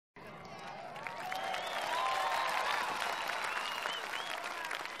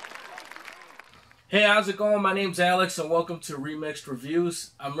Hey, how's it going? My name's Alex and welcome to Remixed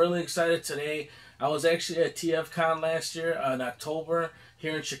Reviews. I'm really excited today. I was actually at TFCon last year in October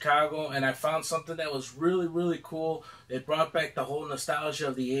here in Chicago, and I found something that was really cool. It brought back the whole nostalgia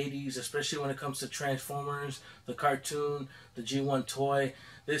of the 80s, especially when it comes to Transformers, the cartoon, the G1 toy.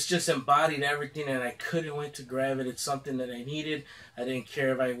 This just embodied everything and I couldn't wait to grab it. It's something that I needed. I didn't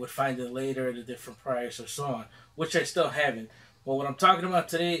care if I would find it later at a different price or so on, which I still haven't. But what I'm talking about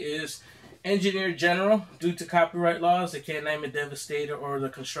today is Engineer General. Due to copyright laws, they can't name it Devastator or the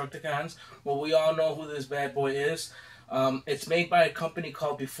Constructicons. Well, we all know who this bad boy is. It's made by a company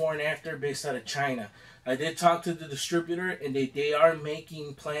called Before and After, based out of China. I did talk to the distributor, and they are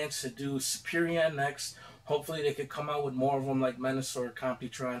making plans to do Superior next. Hopefully, they could come out with more of them like Menasor,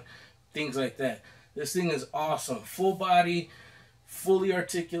 Computron, things like that. This thing is awesome. Full body, fully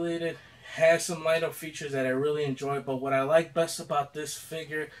articulated. Has some light up features that I really enjoy, but what I like best about this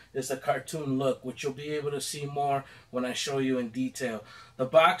figure is the cartoon look, which you'll be able to see more when I show you in detail. The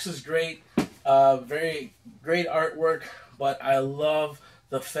box is great, very great artwork, but I love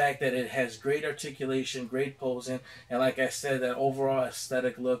the fact that it has great articulation, great posing, and like I said, that overall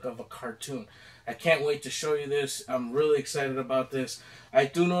aesthetic look of a cartoon. I can't wait to show you this. I'm really excited about this. I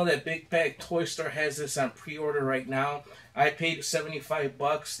do know that Big Pack Toy Store has this on pre-order right now. I paid 75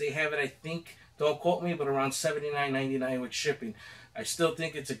 bucks. They have it, I think, don't quote me, but around $79.99 with shipping. I still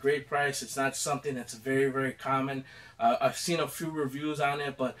think it's a great price. It's not something that's very common. I've seen a few reviews on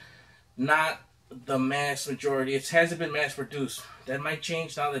it, but not the mass majority. It hasn't been mass produced. That might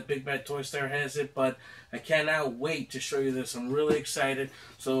change now that Big Bad Toy Store has it, but I cannot wait to show you this. I'm really excited.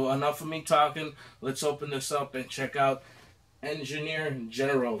 So enough of me talking. Let's open this up and check out Engineer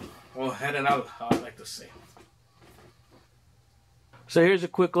General. Well, heading out, I like to say. So here's a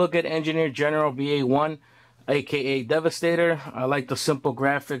quick look at Engineer General BA1, aka Devastator. I like the simple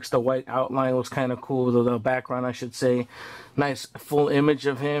graphics. The white outline was kind of cool. The background, I should say. Nice full image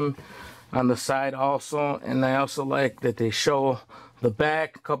of him on the side also. And I also like that they show the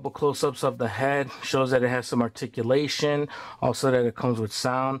back, a couple close-ups of the head. Shows that it has some articulation. Also that it comes with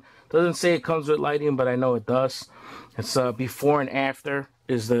sound. Doesn't say it comes with lighting, but I know it does. It's Before and After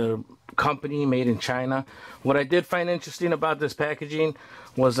is the company, made in China. What I did find interesting about this packaging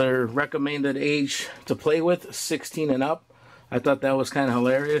was their recommended age to play with, 16 and up. I thought that was kind of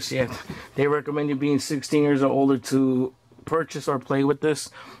hilarious. Yeah, they recommend you being 16 years or older to purchase or play with this.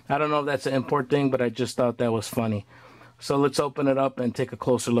 I don't know if that's an import thing, but I just thought that was funny. So let's open it up and take a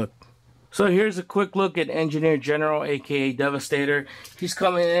closer look. So here's a quick look at Engineer General, aka Devastator. He's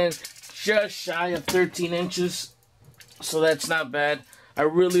coming in just shy of 13 inches, so that's not bad. I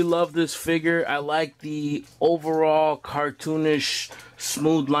really love this figure. I like the overall cartoonish,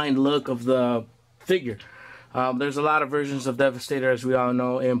 smooth line look of the figure. There's a lot of versions of Devastator, as we all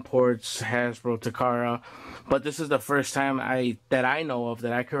know, imports, Hasbro, Takara. But this is the first time that I know of,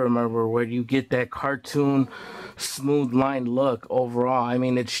 that I can remember, where you get that cartoon, smooth line look overall. I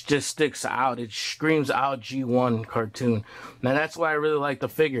mean, it just sticks out. It screams out G1 cartoon. Now, that's why I really like the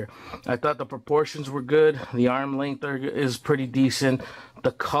figure. I thought the proportions were good. The arm length is pretty decent.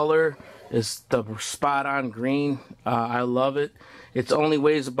 The color is the spot-on green. I love it. It only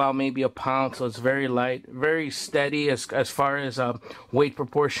weighs about maybe a pound, so it's very light, very steady as far as weight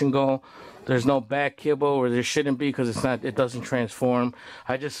proportion go. There's no back kibble, or there shouldn't be, because it doesn't transform.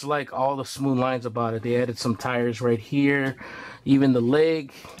 I just like all the smooth lines about it. They added some tires right here, even the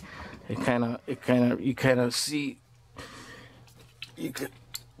leg. You kind of see. You could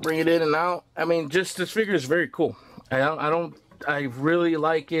bring it in and out. I mean, just this figure is very cool. I really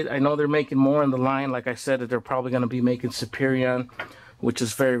like it. I know they're making more in the line. Like I said, that they're probably going to be making Superior, which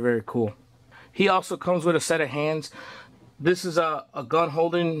is very cool. He also comes with a set of hands. This is a gun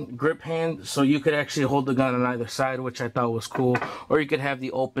holding grip hand, so you could actually hold the gun on either side, which I thought was cool. Or you could have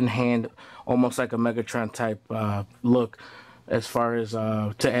the open hand, almost like a Megatron type look, as far as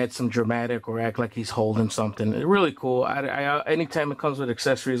to add some dramatic or act like he's holding something. It's really cool. Anytime it comes with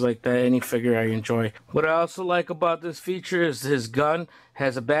accessories like that, any figure I enjoy. What I also like about this feature is his gun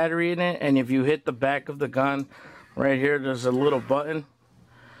has a battery in it, and if you hit the back of the gun right here, there's a little button.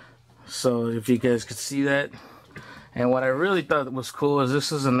 So if you guys could see that. And what I really thought was cool is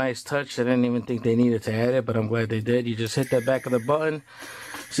this is a nice touch. I didn't even think they needed to add it, but I'm glad they did. You just hit that back of the button,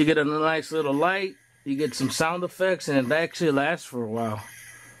 so you get a nice little light. You get some sound effects, and it actually lasts for a while.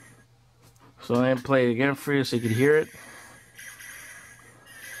 So I'm going to play it again for you so you can hear it.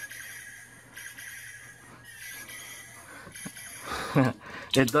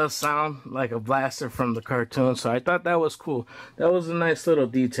 It does sound like a blaster from the cartoon, so I thought that was cool. That was a nice little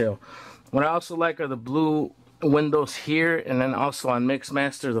detail. What I also like are the blue windows here, and then also on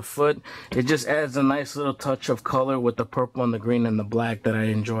Mixmaster the foot. It just adds a nice little touch of color with the purple and the green and the black that I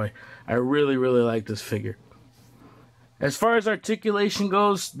enjoy. I really like this figure. As far as articulation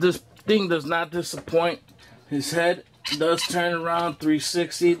goes, this thing does not disappoint. His head does turn around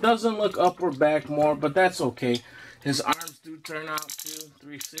 360. It doesn't look up or back more, but that's okay. His arms do turn out too,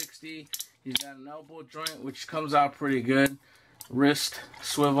 360. He's got an elbow joint, which comes out pretty good. Wrist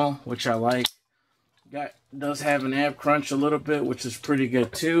swivel, which I like. Does have an ab crunch a little bit, which is pretty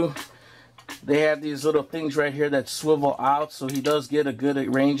good too. They have these little things right here that swivel out, so he does get a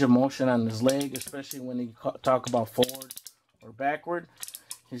good range of motion on his leg, especially when you talk about forward or backward.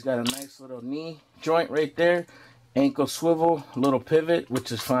 He's got a nice little knee joint right there, ankle swivel, little pivot,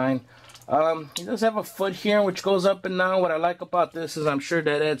 which is fine. He does have a foot here which goes up and down. What I like about this is I'm sure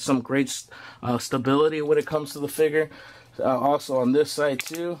that adds some great stability when it comes to the figure. Also on this side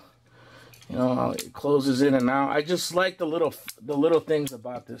too, you know, it closes in and out. I just like the little things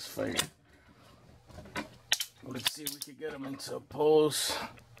about this figure. Let's see if we can get him into a pose.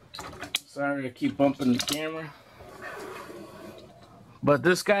 Sorry, I keep bumping the camera. But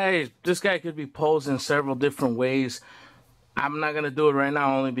this guy could be posed in several different ways. I'm not going to do it right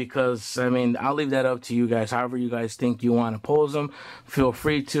now only because, I mean, I'll leave that up to you guys. However you guys think you want to pose them, feel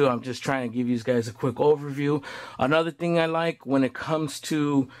free to. I'm just trying to give you guys a quick overview. Another thing I like when it comes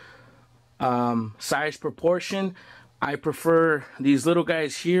to size proportion, I prefer these little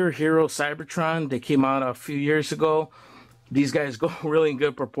guys here, Hero Cybertron. They came out a few years ago. These guys go really in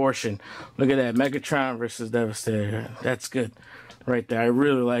good proportion. Look at that, Megatron versus Devastator. That's good right there. I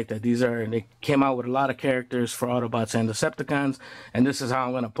really like that. They came out with a lot of characters for Autobots and Decepticons, and this is how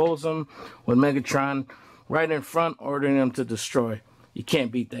I'm going to pose them with Megatron right in front, ordering them to destroy. You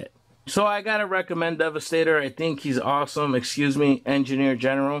can't beat that. So I gotta recommend Devastator. I think he's awesome. Excuse me, Engineer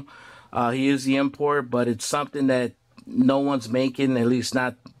General. He is the import, but it's something that no one's making, at least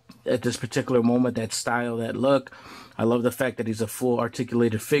not at this particular moment, that style, that look. I love the fact that he's a full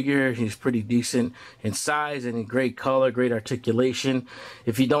articulated figure. He's pretty decent in size and in great color, great articulation.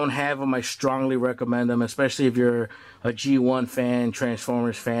 If you don't have him, I strongly recommend him, especially if you're a G1 fan,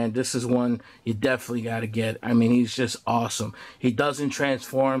 Transformers fan. This is one you definitely got to get. I mean, he's just awesome. He doesn't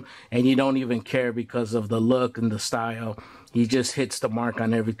transform, and you don't even care because of the look and the style. He just hits the mark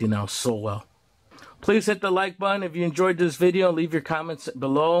on everything else so well. Please hit the like button if you enjoyed this video. Leave your comments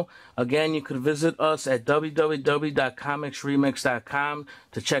below. Again, you could visit us at www.comicsremix.com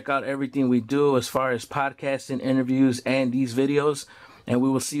to check out everything we do as far as podcasting, interviews, and these videos. And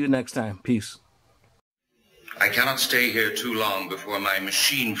we will see you next time. Peace. I cannot stay here too long before my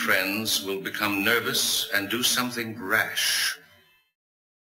machine friends will become nervous and do something rash.